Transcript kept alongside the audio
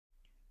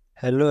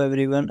Hello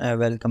everyone and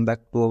welcome back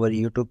to our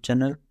YouTube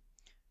channel.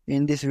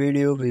 In this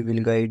video we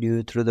will guide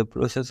you through the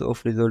process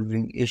of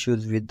resolving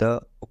issues with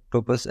the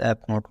Octopus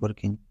app not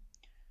working.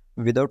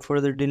 Without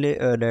further delay,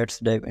 let's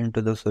dive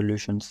into the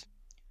solutions.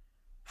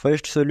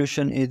 First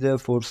solution is a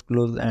force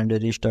close and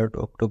restart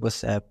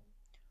Octopus app.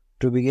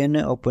 To begin,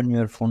 open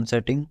your phone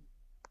setting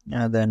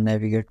and then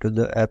navigate to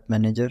the app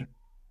manager.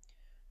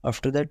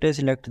 After that,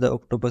 select the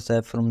Octopus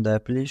app from the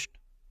app list.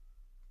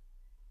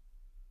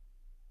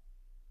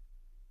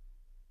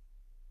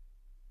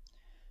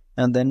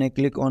 And then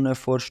click on a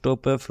force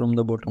stop from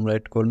the bottom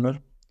right corner.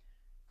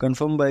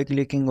 Confirm by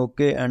clicking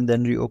OK and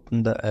then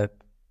reopen the app.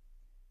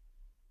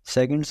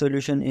 Second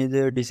solution is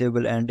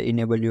disable and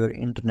enable your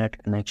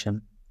internet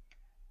connection.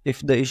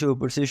 If the issue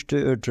persists,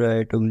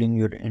 try toggling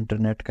your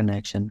internet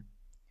connection.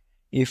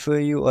 If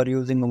you are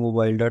using a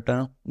mobile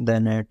data,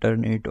 then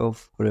turn it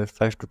off for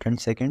 5 to 10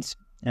 seconds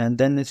and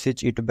then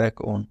switch it back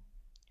on.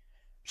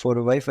 For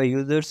Wi-Fi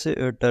users,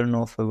 turn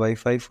off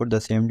Wi-Fi for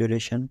the same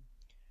duration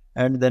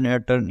and then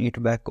turn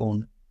it back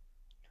on.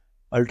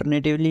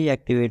 Alternatively,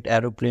 activate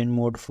aeroplane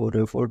mode for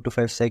 4 to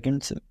 5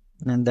 seconds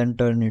and then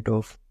turn it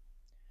off.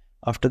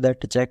 After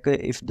that, check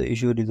if the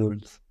issue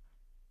resolves.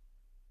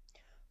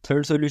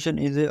 Third solution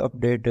is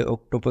update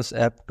Octopus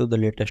app to the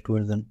latest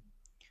version.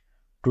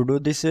 To do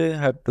this,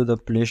 head to the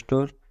Play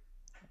Store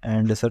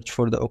and search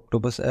for the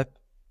Octopus app.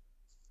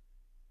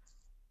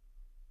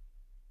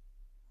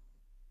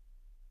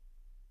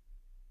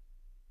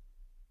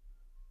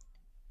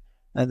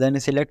 And then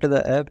select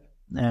the app,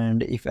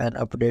 and if an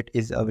update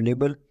is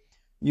available,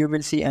 you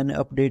will see an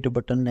update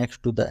button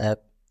next to the app.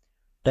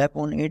 Tap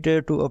on it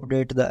to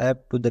update the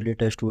app to the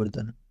latest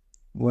version.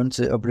 Once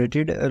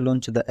updated,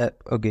 launch the app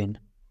again.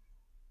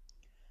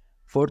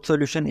 Fourth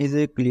solution is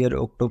clear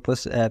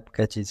Octopus app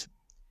caches.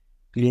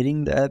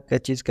 Clearing the app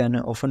caches can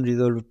often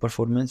resolve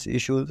performance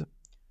issues.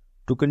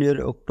 To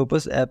clear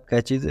Octopus app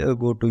caches,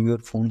 go to your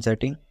phone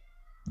setting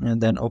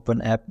and then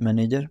open App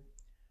Manager.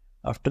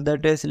 After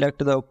that, select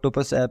the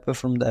Octopus app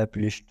from the app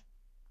list.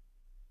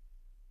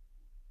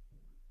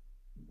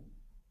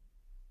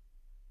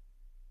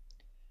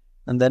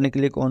 And then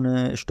click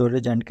on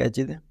Storage and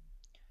Caches.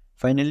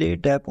 Finally,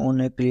 tap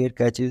on Clear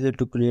Caches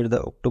to clear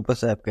the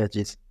Octopus app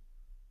caches.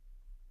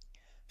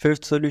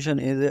 Fifth solution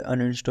is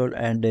uninstall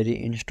and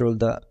reinstall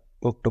the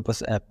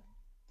Octopus app.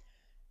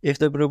 If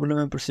the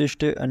problem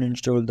persists,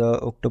 uninstall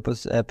the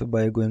Octopus app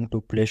by going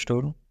to Play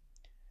Store,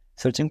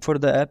 searching for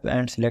the app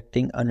and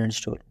selecting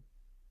uninstall.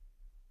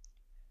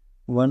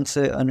 Once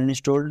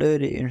uninstalled,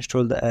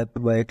 reinstall the app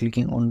by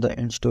clicking on the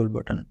install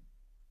button.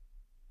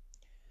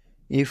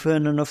 If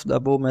none of the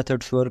above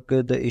methods work,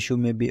 the issue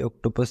may be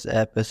Octopus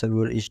app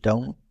server is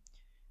down.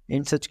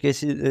 In such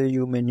cases,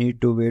 you may need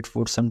to wait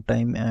for some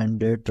time and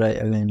try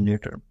again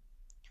later.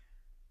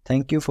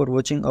 Thank you for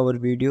watching our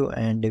video,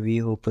 and we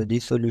hope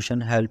this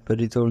solution help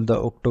resolve the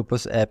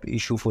Octopus app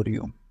issue for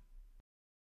you.